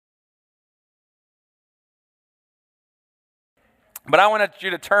But I want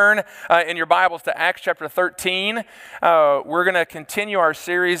you to turn in your Bibles to Acts chapter 13. We're going to continue our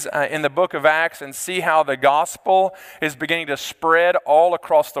series in the book of Acts and see how the gospel is beginning to spread all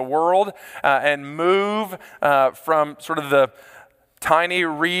across the world and move from sort of the tiny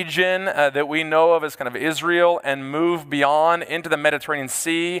region that we know of as kind of Israel and move beyond into the Mediterranean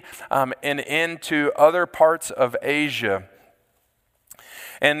Sea and into other parts of Asia.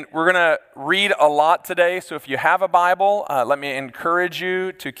 And we're going to read a lot today, so if you have a Bible, let me encourage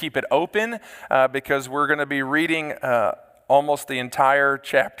you to keep it open because we're going to be reading almost the entire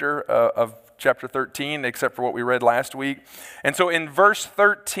chapter of chapter 13, except for what we read last week. And so in verse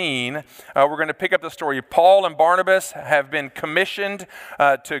 13, we're going to pick up the story. Paul and Barnabas have been commissioned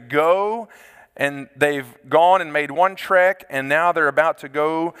to go, and they've gone and made one trek, and now they're about to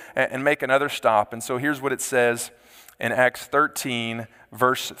go and make another stop. And so here's what it says in Acts 13,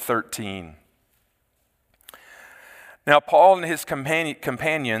 verse 13. Now Paul and his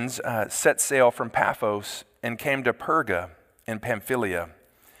companions set sail from Paphos and came to Perga in Pamphylia.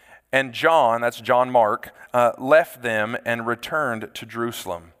 And John, that's John Mark, left them and returned to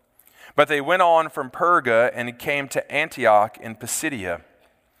Jerusalem. But they went on from Perga and came to Antioch in Pisidia.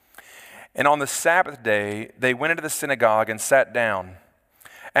 And on the Sabbath day, they went into the synagogue and sat down.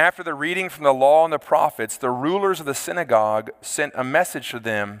 After the reading from the law and the prophets, the rulers of the synagogue sent a message to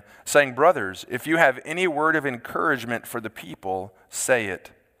them, saying, "Brothers, if you have any word of encouragement for the people, say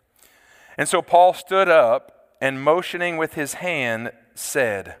it." And so Paul stood up and motioning with his hand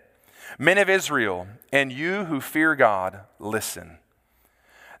said, "Men of Israel, and you who fear God, listen.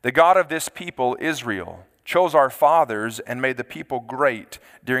 The God of this people, Israel, chose our fathers and made the people great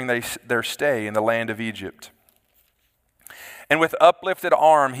during their stay in the land of Egypt. And with uplifted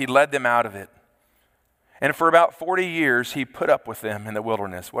arm, he led them out of it. And for about 40 years, he put up with them in the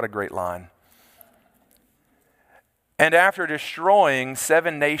wilderness." What a great line. "And after destroying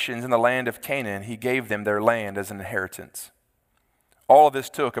 7 nations in the land of Canaan, he gave them their land as an inheritance. All of this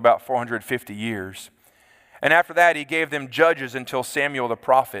took about 450 years. And after that, he gave them judges until Samuel the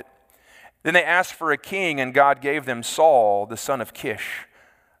prophet. Then they asked for a king, and God gave them Saul, the son of Kish,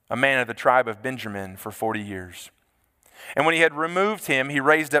 a man of the tribe of Benjamin, for 40 years. And when he had removed him, he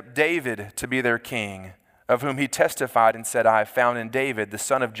raised up David to be their king, of whom he testified and said, 'I have found in David, the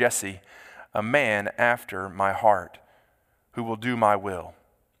son of Jesse, a man after my heart, who will do my will.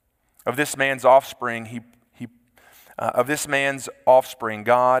 Of this man's offspring,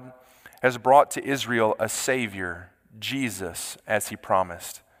 God has brought to Israel a Savior, Jesus, as he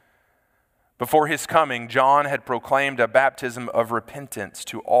promised. Before his coming, John had proclaimed a baptism of repentance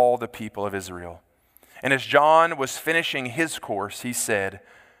to all the people of Israel. And as John was finishing his course, he said,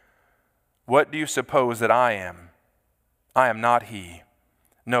 'What do you suppose that I am? I am not he.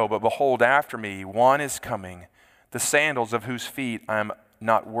 No, but behold, after me one is coming, the sandals of whose feet I am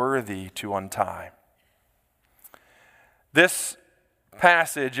not worthy to untie.'" This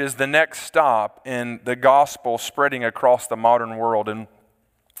passage is the next stop in the gospel spreading across the modern world. And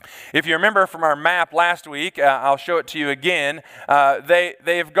if you remember from our map last week, I'll show it to you again.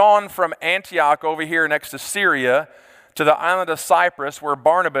 They've gone from Antioch over here next to Syria to the island of Cyprus where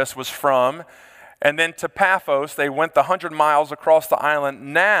Barnabas was from, and then to Paphos. They went the 100 miles across the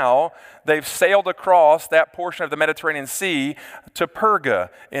island. Now they've sailed across that portion of the Mediterranean Sea to Perga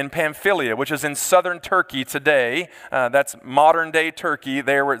in Pamphylia, which is in southern Turkey today. That's modern day Turkey,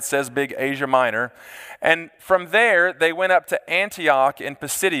 there where it says Big Asia Minor. And from there, they went up to Antioch in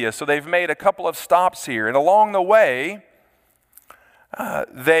Pisidia. So they've made a couple of stops here. And along the way,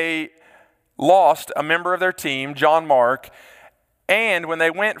 they lost a member of their team, John Mark. And when they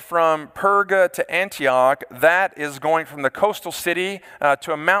went from Perga to Antioch, that is going from the coastal city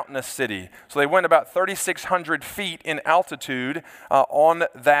to a mountainous city. So they went about 3,600 feet in altitude on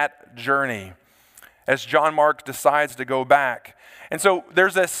that journey as John Mark decides to go back. And so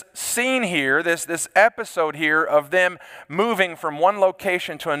there's this scene here, this episode here of them moving from one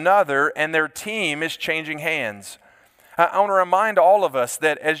location to another, and their team is changing hands. I want to remind all of us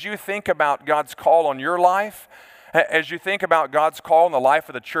that as you think about God's call on your life, as you think about God's call in the life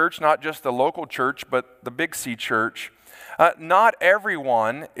of the church, not just the local church, but the Big C church, not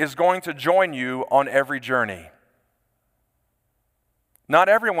everyone is going to join you on every journey. Not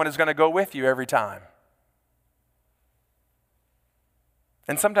everyone is going to go with you every time.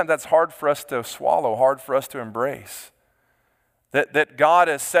 And sometimes that's hard for us to swallow, hard for us to embrace. That God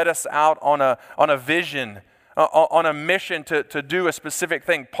has set us out on a vision, on a mission to do a specific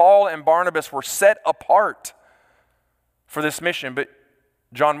thing. Paul and Barnabas were set apart for this mission, but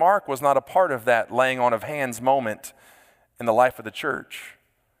John Mark was not a part of that laying on of hands moment in the life of the church.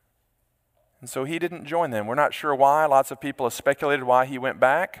 And so he didn't join them. We're not sure why. Lots of people have speculated why he went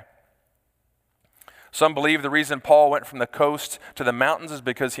back. Some believe the reason Paul went from the coast to the mountains is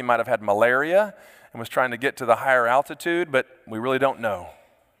because he might have had malaria and was trying to get to the higher altitude, but we really don't know.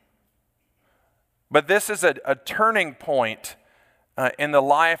 But this is a turning point in the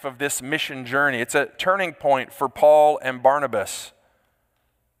life of this mission journey. It's a turning point for Paul and Barnabas,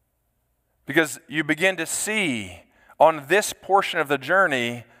 because you begin to see on this portion of the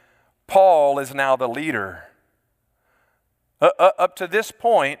journey, Paul is now the leader. Up to this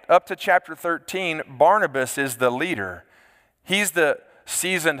point, up to chapter 13, Barnabas is the leader. He's the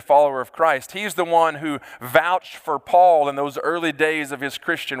seasoned follower of Christ. He's the one who vouched for Paul in those early days of his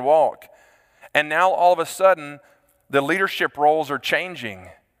Christian walk. And now all of a sudden, the leadership roles are changing.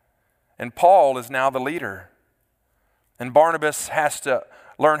 And Paul is now the leader. And Barnabas has to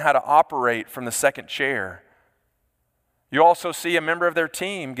learn how to operate from the second chair. You also see a member of their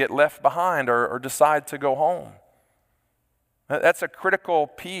team get left behind or decide to go home. That's a critical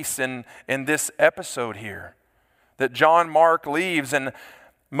piece in this episode here, that John Mark leaves, and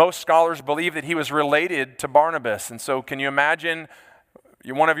most scholars believe that he was related to Barnabas. And so can you imagine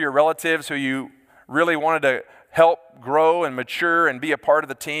one of your relatives who you really wanted to help grow and mature and be a part of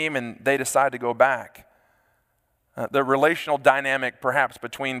the team, and they decide to go back? The relational dynamic perhaps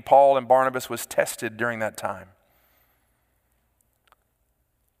between Paul and Barnabas was tested during that time.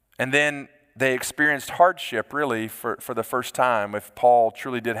 And then they experienced hardship really for the first time if Paul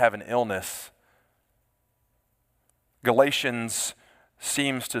truly did have an illness. Galatians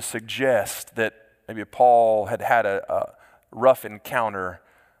seems to suggest that maybe Paul had had a rough encounter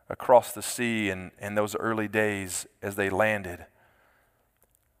across the sea in those early days as they landed.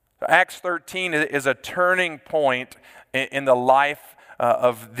 Acts 13 is a turning point in the life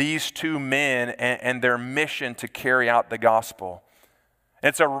of these two men and their mission to carry out the gospel.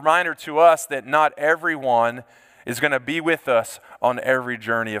 It's a reminder to us that not everyone is going to be with us on every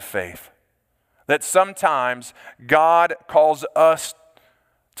journey of faith. That sometimes God calls us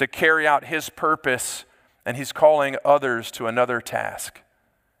to carry out His purpose, and He's calling others to another task.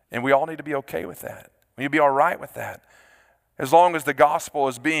 And we all need to be okay with that. We need to be all right with that, as long as the gospel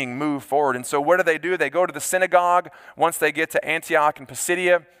is being moved forward. And so what do? They go to the synagogue once they get to Antioch and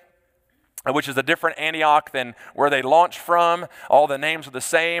Pisidia, which is a different Antioch than where they launched from. All the names are the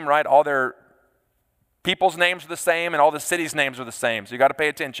same, right? All their people's names are the same, and all the cities' names are the same. So you got to pay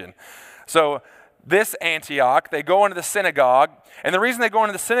attention. So this Antioch, they go into the synagogue, and the reason they go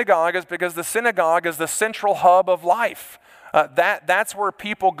into the synagogue is because the synagogue is the central hub of life. That's where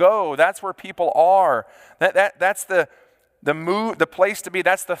people go. That's where people are. That's the place to be.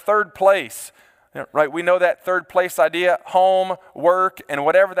 That's the third place. Right, we know that third place idea: home, work, and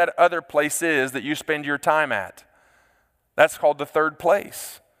whatever that other place is that you spend your time at. That's called the third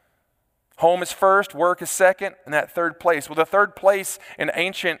place. Home is first, work is second, and that third place. Well, the third place in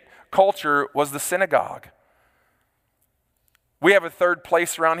ancient culture was the synagogue. We have a third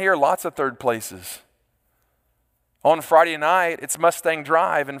place around here, lots of third places. On Friday night, it's Mustang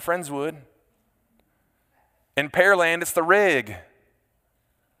Drive in Friendswood. In Pearland, it's the Rig.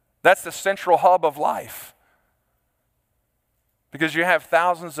 That's the central hub of life, because you have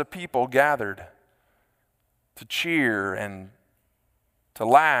thousands of people gathered to cheer and to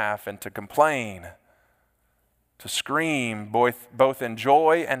laugh and to complain, to scream both in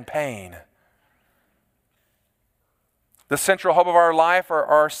joy and pain. The central hub of our life are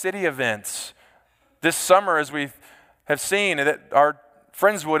our city events. This summer, as we have seen, that our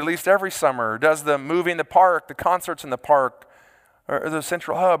Friendswood, at least every summer, does the movie in the park, the concerts in the park, or the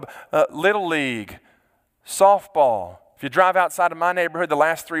central hub. Little League, softball. If you drive outside of my neighborhood the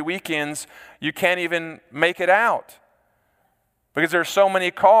last 3 weekends, you can't even make it out because there's so many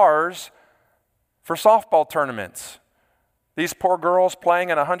cars for softball tournaments. These poor girls playing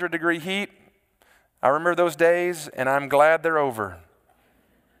in 100-degree heat. I remember those days, and I'm glad they're over.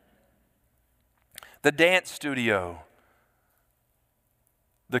 The dance studio,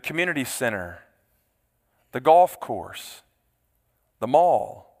 the community center, the golf course, the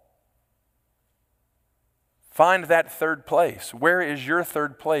mall. Find that third place. Where is your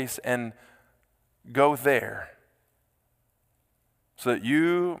third place? And go there so that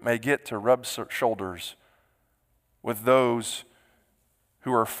you may get to rub shoulders with those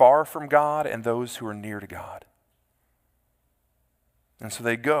who are far from God and those who are near to God. And so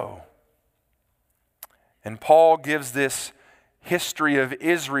they go. And Paul gives this history of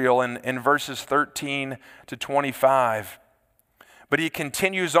Israel in verses 13 to 25. But he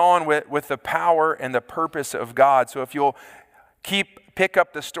continues on with the power and the purpose of God. So if you'll pick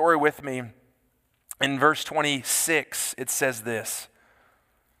up the story with me, in verse 26, it says this: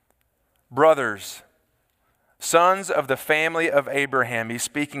 brothers, sons of the family of Abraham," he's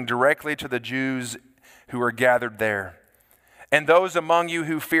speaking directly to the Jews who are gathered there, "and those among you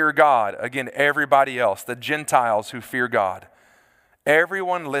who fear God," again, everybody else, the Gentiles who fear God,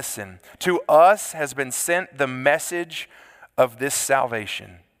 "everyone listen. To us has been sent the message of this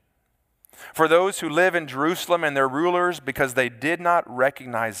salvation. For those who live in Jerusalem and their rulers, because they did not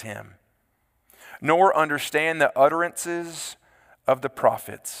recognize him, nor understand the utterances of the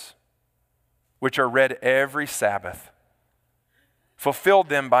prophets, which are read every Sabbath, fulfilled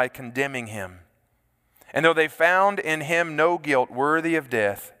them by condemning him. And though they found in him no guilt worthy of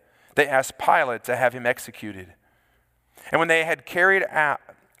death, they asked Pilate to have him executed. And when they had carried out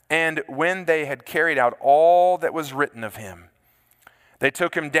all that was written of him, they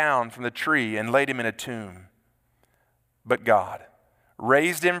took him down from the tree and laid him in a tomb. But God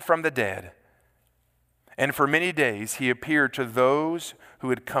raised him from the dead, and for many days he appeared to those who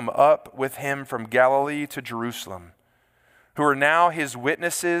had come up with him from Galilee to Jerusalem, who are now his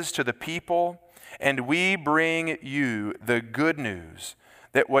witnesses to the people. And we bring you the good news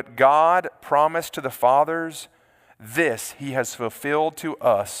that what God promised to the fathers, this he has fulfilled to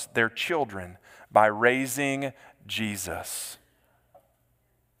us, their children, by raising Jesus."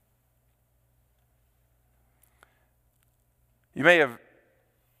 You may have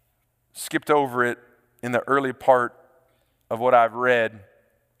skipped over it in the early part of what I've read.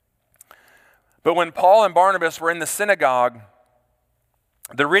 But when Paul and Barnabas were in the synagogue,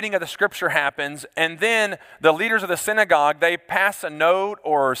 the reading of the scripture happens, and then the leaders of the synagogue, they pass a note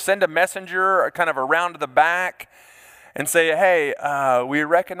or send a messenger kind of around to the back and say, "Hey, we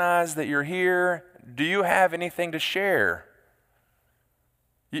recognize that you're here. Do you have anything to share?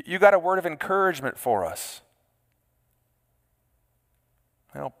 You got a word of encouragement for us?"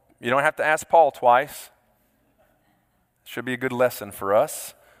 Well, you don't have to ask Paul twice. Should be a good lesson for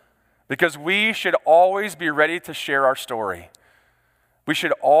us, because we should always be ready to share our story. We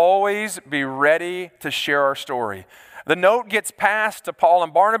should always be ready to share our story. The note gets passed to Paul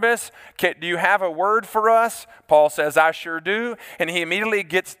and Barnabas. "Do you have a word for us?" Paul says, "I sure do." And he immediately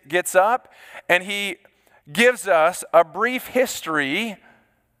gets up and he gives us a brief history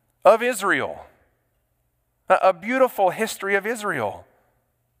of Israel. A beautiful history of Israel.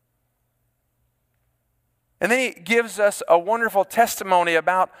 And then he gives us a wonderful testimony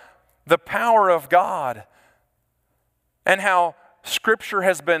about the power of God and how Scripture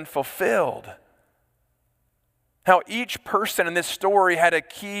has been fulfilled. How each person in this story had a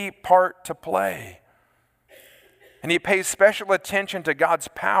key part to play. And he pays special attention to God's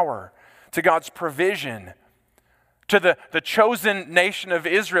power, to God's provision, to the chosen nation of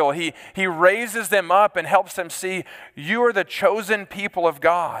Israel. He raises them up and helps them see, you are the chosen people of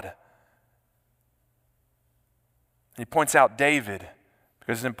God. He points out David,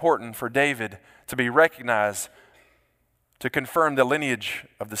 because it's important for David to be recognized to confirm the lineage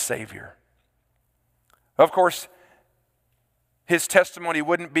of the Savior. Of course, his testimony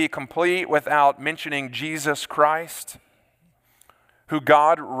wouldn't be complete without mentioning Jesus Christ, who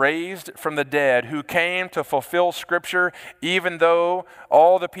God raised from the dead, who came to fulfill Scripture, even though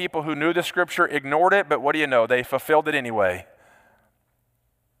all the people who knew the Scripture ignored it. But what do you know? They fulfilled it anyway.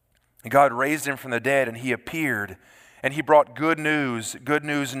 And God raised him from the dead, and he appeared. And he brought good news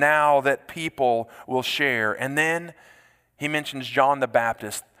now that people will share. And then he mentions John the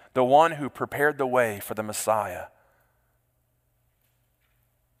Baptist, the one who prepared the way for the Messiah.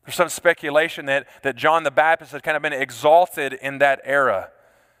 There's some speculation that John the Baptist had kind of been exalted in that era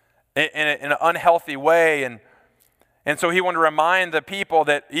in an unhealthy way. And so he wanted to remind the people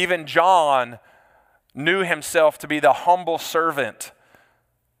that even John knew himself to be the humble servant,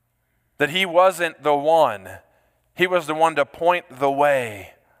 that he wasn't the one. He was the one to point the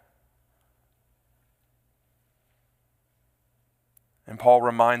way. And Paul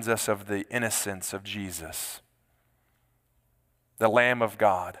reminds us of the innocence of Jesus, the Lamb of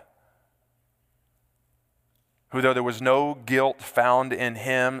God, who, though there was no guilt found in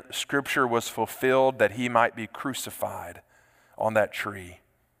him, Scripture was fulfilled that he might be crucified on that tree.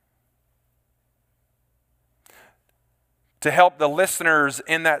 To help the listeners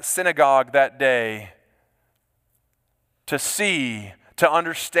in that synagogue that day to see, to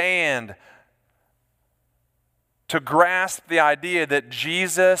understand, to grasp the idea that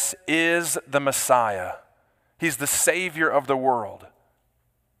Jesus is the Messiah. He's the Savior of the world.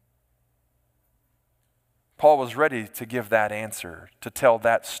 Paul was ready to give that answer, to tell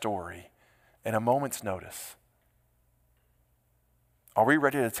that story in a moment's notice. Are we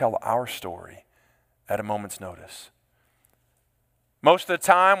ready to tell our story at a moment's notice? Most of the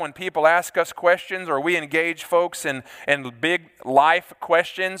time when people ask us questions or we engage folks in big life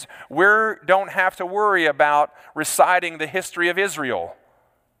questions, we don't have to worry about reciting the history of Israel.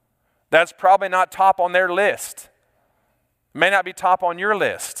 That's probably not top on their list. It may not be top on your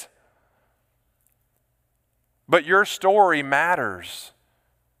list. But your story matters.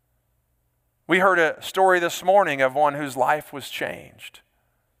 We heard a story this morning of one whose life was changed.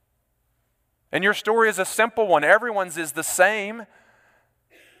 And your story is a simple one. Everyone's is the same.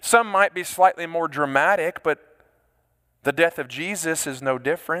 Some might be slightly more dramatic, but the death of Jesus is no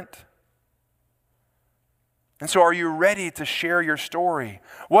different. And so are you ready to share your story?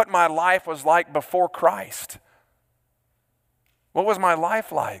 What my life was like before Christ? What was my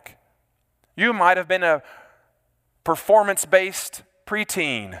life like? You might have been a performance-based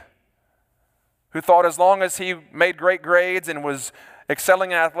preteen who thought as long as he made great grades and was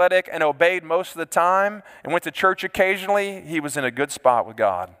excelling in athletic and obeyed most of the time and went to church occasionally, he was in a good spot with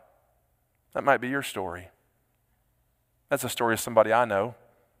God. That might be your story. That's a story of somebody I know.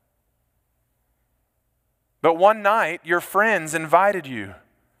 But one night, your friends invited you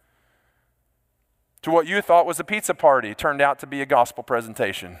to what you thought was a pizza party. It turned out to be a gospel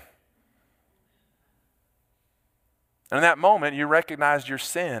presentation. And in that moment, you recognized your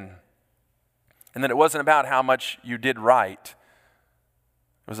sin. And that it wasn't about how much you did right.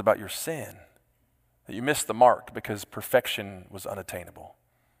 It was about your sin. That you missed the mark because perfection was unattainable.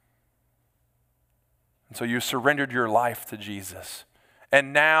 And so you surrendered your life to Jesus.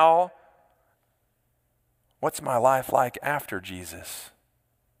 And now, what's my life like after Jesus?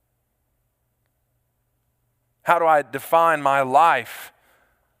 How do I define my life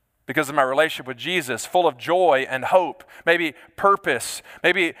because of my relationship with Jesus, full of joy and hope, maybe purpose?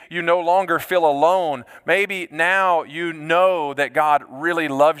 Maybe you no longer feel alone. Maybe now you know that God really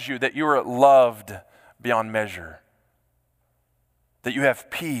loves you, that you are loved beyond measure, that you have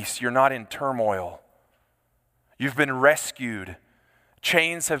peace, you're not in turmoil. You've been rescued.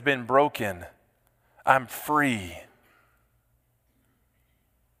 Chains have been broken. I'm free.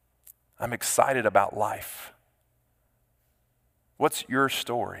 I'm excited about life. What's your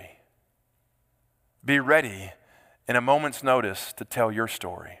story? Be ready in a moment's notice to tell your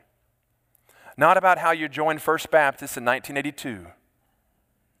story. Not about how you joined First Baptist in 1982.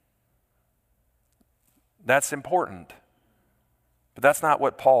 That's important. But that's not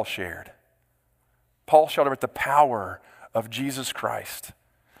what Paul shared. Paul shared about the power of Jesus Christ,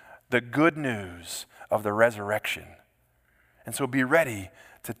 the good news of the resurrection. And so be ready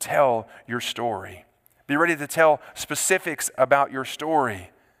to tell your story. Be ready to tell specifics about your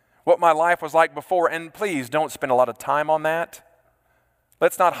story. What my life was like before. And please don't spend a lot of time on that.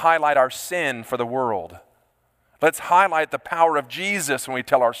 Let's not highlight our sin for the world. Let's highlight the power of Jesus when we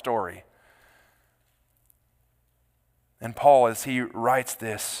tell our story. And Paul, as he writes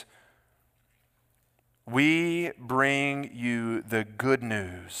this, we bring you the good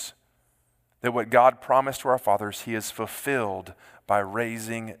news that what God promised to our fathers, he has fulfilled by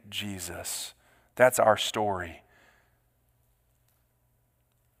raising Jesus. That's our story.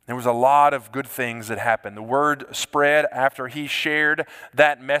 There was a lot of good things that happened. The word spread after he shared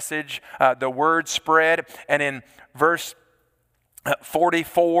that message. The word spread. And in verse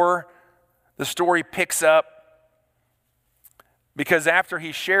 44, the story picks up because after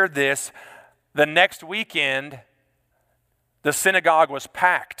he shared this, the next weekend, the synagogue was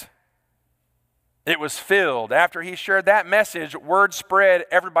packed. It was filled. After he shared that message, word spread,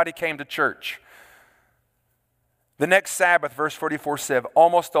 everybody came to church. The next Sabbath, verse 44 said,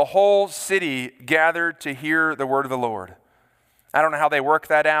 almost the whole city gathered to hear the word of the Lord. I don't know how they worked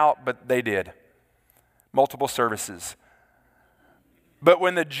that out, but they did. Multiple services. But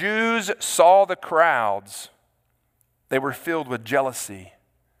when the Jews saw the crowds, they were filled with jealousy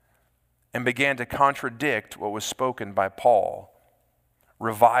and began to contradict what was spoken by Paul,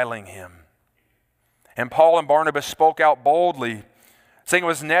 reviling him. And Paul and Barnabas spoke out boldly, saying it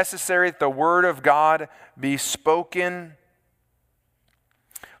was necessary that the word of God be spoken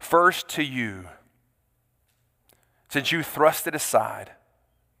first to you, since you thrust it aside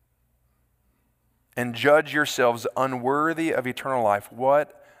and judge yourselves unworthy of eternal life.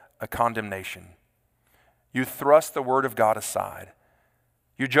 What a condemnation. You thrust the word of God aside.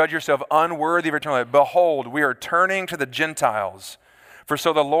 You judge yourself unworthy of eternal life. Behold, we are turning to the Gentiles. For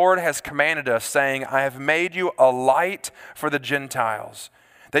so the Lord has commanded us, saying, I have made you a light for the Gentiles,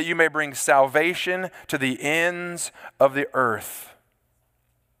 that you may bring salvation to the ends of the earth.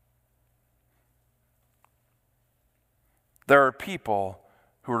 There are people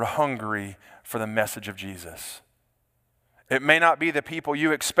who are hungry for the message of Jesus. It may not be the people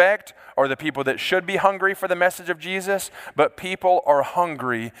you expect or the people that should be hungry for the message of Jesus, but people are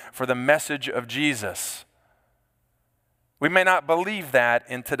hungry for the message of Jesus. We may not believe that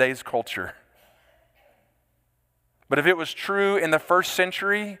in today's culture. But if it was true in the first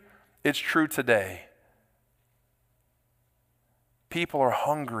century, it's true today. People are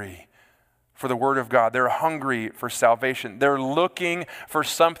hungry for the Word of God. They're hungry for salvation. They're looking for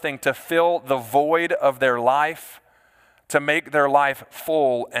something to fill the void of their life, to make their life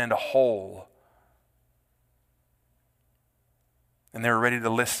full and whole. And they're ready to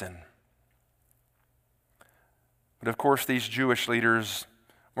listen. But of course, these Jewish leaders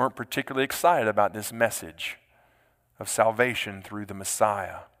weren't particularly excited about this message of salvation through the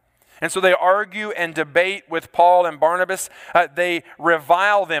Messiah. And so they argue and debate with Paul and Barnabas. They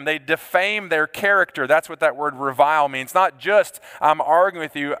revile them. They defame their character. That's what that word revile means. Not just I'm arguing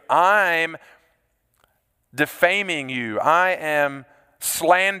with you. I'm defaming you. I am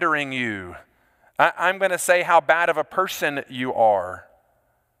slandering you. I'm going to say how bad of a person you are.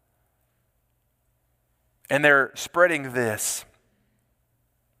 And they're spreading this.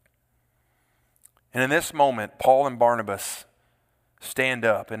 And in this moment, Paul and Barnabas stand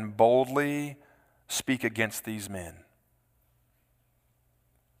up and boldly speak against these men.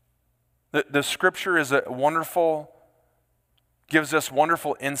 The scripture is gives us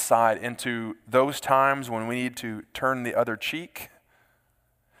wonderful insight into those times when we need to turn the other cheek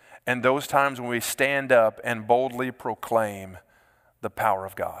and those times when we stand up and boldly proclaim the power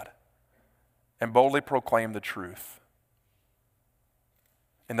of God and boldly proclaim the truth.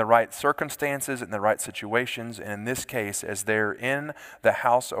 In the right circumstances, in the right situations, and in this case, as they're in the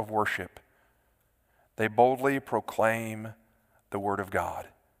house of worship, they boldly proclaim the Word of God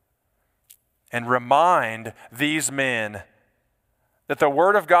and remind these men that the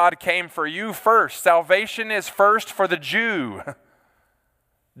Word of God came for you first. Salvation is first for the Jew.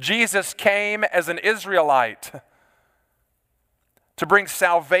 Jesus came as an Israelite to bring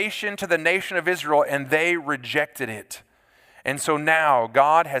salvation to the nation of Israel, and they rejected it. And so now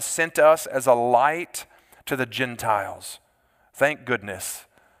God has sent us as a light to the Gentiles. Thank goodness,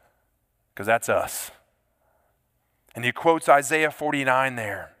 because that's us. And he quotes Isaiah 49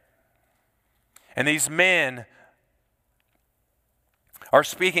 there. And these men are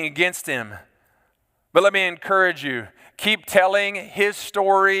speaking against him. But let me encourage you, keep telling his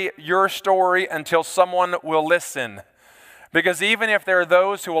story, your story, until someone will listen. Because even if there are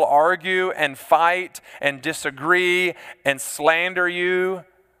those who will argue and fight and disagree and slander you,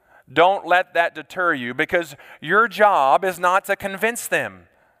 don't let that deter you, because your job is not to convince them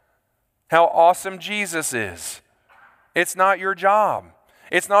how awesome Jesus is. It's not your job.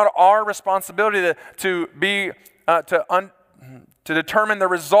 It's not our responsibility to determine the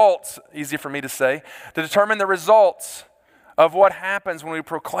results, easy for me to say, to determine the results of what happens when we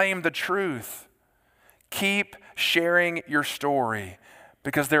proclaim the truth. Keep sharing your story,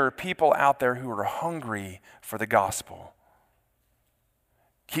 because there are people out there who are hungry for the gospel.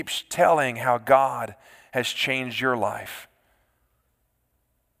 Keep telling how God has changed your life,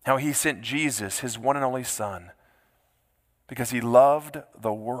 how he sent Jesus, his one and only Son, because he loved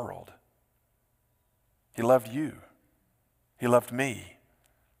the world. He loved you. He loved me.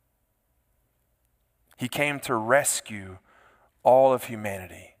 He came to rescue all of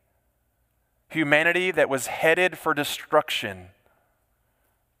humanity. Humanity that was headed for destruction.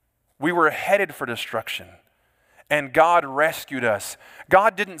 We were headed for destruction, and God rescued us.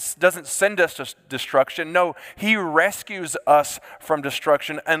 God doesn't send us to destruction. No, he rescues us from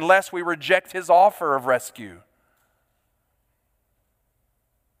destruction unless we reject his offer of rescue.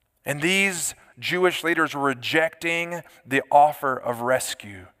 And these Jewish leaders were rejecting the offer of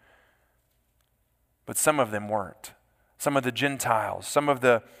rescue. But some of them weren't. Some of the Gentiles, some of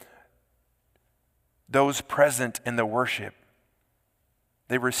those present in the worship,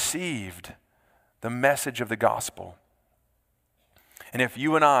 they received the message of the gospel. And if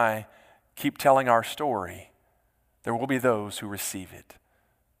you and I keep telling our story, there will be those who receive it.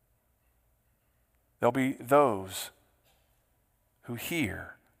 There'll be those who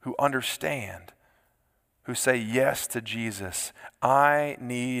hear, who understand, who say yes to Jesus. I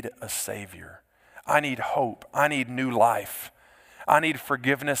need a Savior. I need hope. I need new life. I need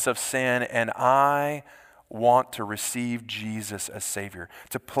forgiveness of sin, and I want to receive Jesus as Savior,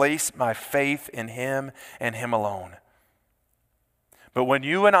 to place my faith in him and him alone. But when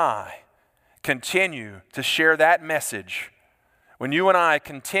you and I continue to share that message, when you and I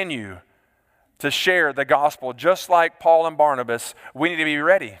continue to share the gospel just like Paul and Barnabas, we need to be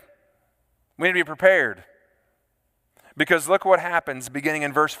ready. We need to be prepared. Because look what happens beginning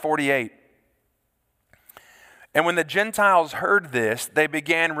in verse 48. And when the Gentiles heard this, they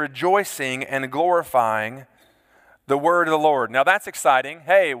began rejoicing and glorifying the word of the Lord. Now that's exciting.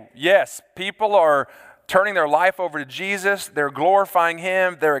 Hey, yes, people are turning their life over to Jesus. They're glorifying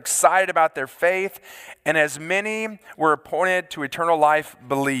him. They're excited about their faith. And as many were appointed to eternal life,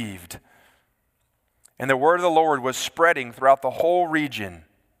 believed. And the word of the Lord was spreading throughout the whole region.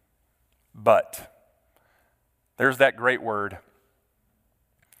 But, there's that great word.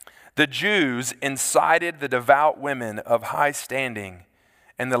 The Jews incited the devout women of high standing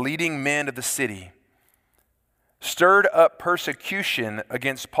and the leading men of the city, stirred up persecution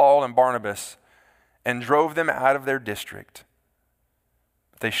against Paul and Barnabas, and drove them out of their district.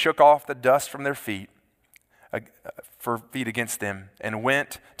 They shook off the dust from their feet against them and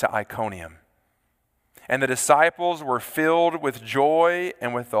went to Iconium. And the disciples were filled with joy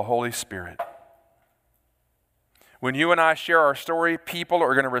and with the Holy Spirit. When you and I share our story, people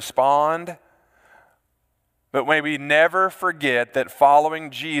are going to respond. But may we never forget that following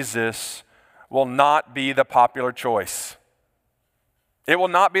Jesus will not be the popular choice. It will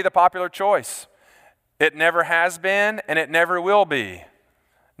not be the popular choice. It never has been, and it never will be.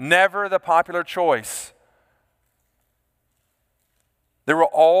 Never the popular choice. There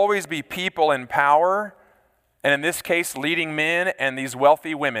will always be people in power, and in this case, leading men and these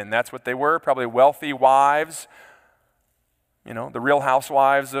wealthy women. That's what they were, probably wealthy wives. You know, the Real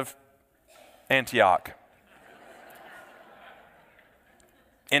Housewives of Antioch.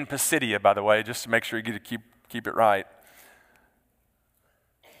 In Pisidia, by the way, just to make sure you get to keep it right.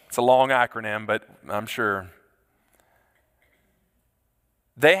 It's a long acronym, but I'm sure.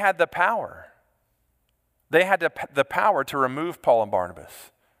 They had the power. They had the power to remove Paul and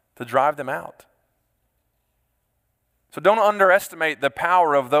Barnabas, to drive them out. So don't underestimate the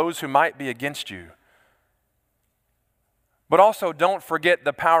power of those who might be against you. But also don't forget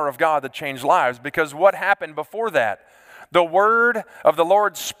the power of God to change lives, because what happened before that? The word of the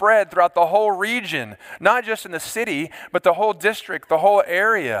Lord spread throughout the whole region, not just in the city, but the whole district, the whole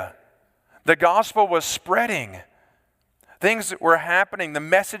area. The gospel was spreading. Things were happening. The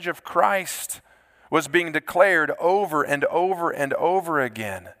message of Christ was being declared over and over and over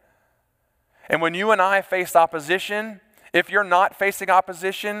again. And when you and I face opposition, if you're not facing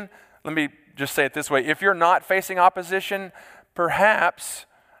opposition, let me just say it this way. If you're not facing opposition, perhaps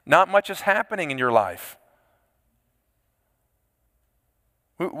not much is happening in your life.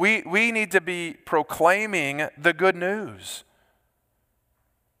 We need to be proclaiming the good news.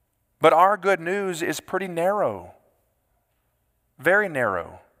 But our good news is pretty narrow. Very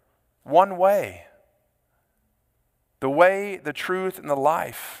narrow. One way. The way, the truth, and the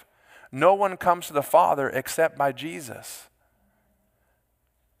life. No one comes to the Father except by Jesus.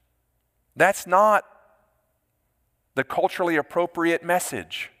 That's not the culturally appropriate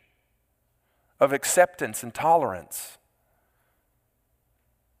message of acceptance and tolerance.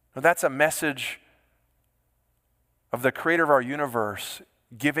 No, that's a message of the creator of our universe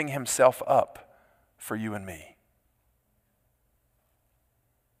giving himself up for you and me.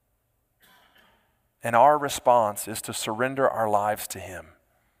 And our response is to surrender our lives to him.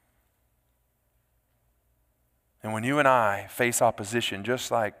 And when you and I face opposition,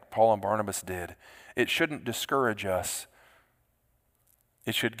 just like Paul and Barnabas did, it shouldn't discourage us.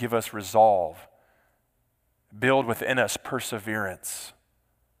 It should give us resolve, build within us perseverance,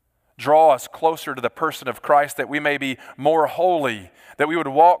 draw us closer to the person of Christ, that we may be more holy, that we would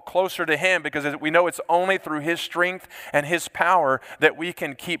walk closer to him, because we know it's only through his strength and his power that we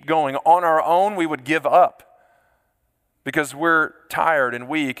can keep going. On our own, we would give up because we're tired and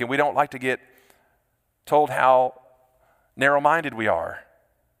weak, and we don't like to get told how narrow-minded we are,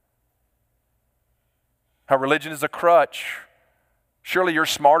 how religion is a crutch. Surely you're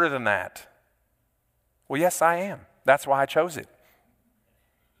smarter than that. Well, yes, I am. That's why I chose it.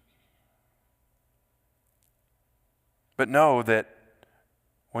 But know that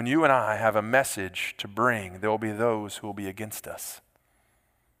when you and I have a message to bring, there will be those who will be against us.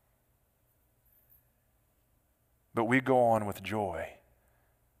 But we go on with joy,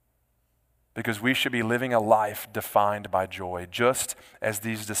 because we should be living a life defined by joy, just as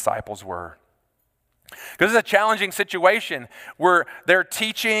these disciples were. Because it's a challenging situation where they're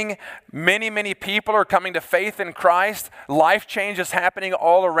teaching, many people are coming to faith in Christ, life change is happening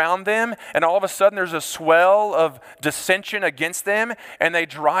all around them, and all of a sudden there's a swell of dissension against them, and they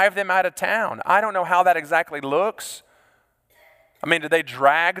drive them out of town. I don't know how that exactly looks. I mean, did they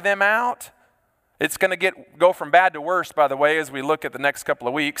drag them out? It's going to go from bad to worse, by the way, as we look at the next couple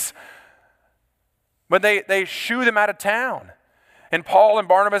of weeks. But they shoo them out of town. And Paul and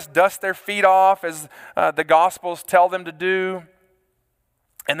Barnabas dust their feet off, as the Gospels tell them to do,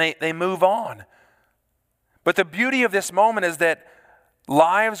 and they move on. But the beauty of this moment is that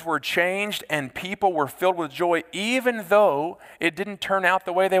lives were changed and people were filled with joy, even though it didn't turn out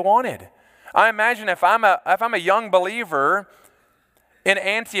the way they wanted. I imagine if I'm a young believer in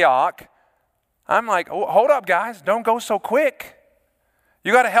Antioch, I'm like, oh, hold up, guys, don't go so quick.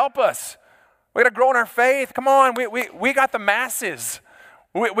 You got to help us. We got to grow in our faith. Come on, we got the masses.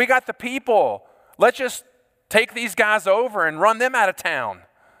 We got the people. Let's just take these guys over and run them out of town.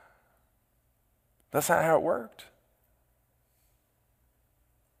 That's not how it worked.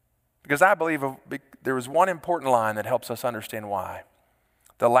 Because I believe there was one important line that helps us understand why.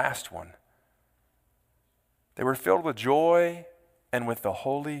 The last one. They were filled with joy and with the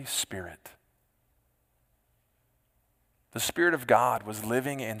Holy Spirit. The Spirit of God was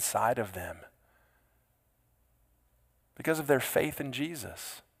living inside of them because of their faith in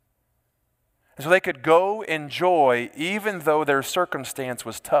Jesus. And so they could go in joy even though their circumstance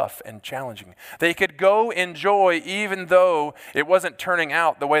was tough and challenging. They could go in joy even though it wasn't turning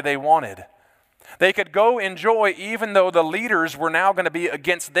out the way they wanted. They could go in joy even though the leaders were now going to be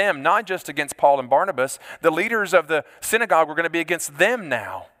against them, not just against Paul and Barnabas. The leaders of the synagogue were going to be against them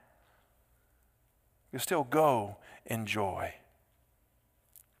now. You still go in joy.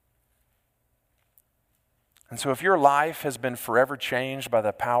 And so if your life has been forever changed by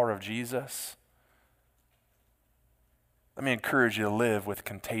the power of Jesus, let me encourage you to live with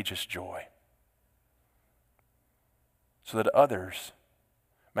contagious joy so that others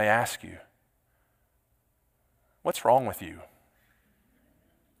may ask you, what's wrong with you?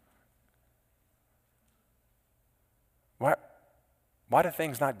 Why do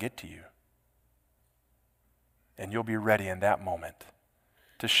things not get to you? And you'll be ready in that moment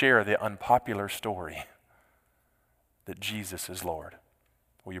to share the unpopular story that Jesus is Lord.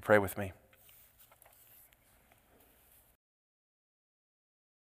 Will you pray with me?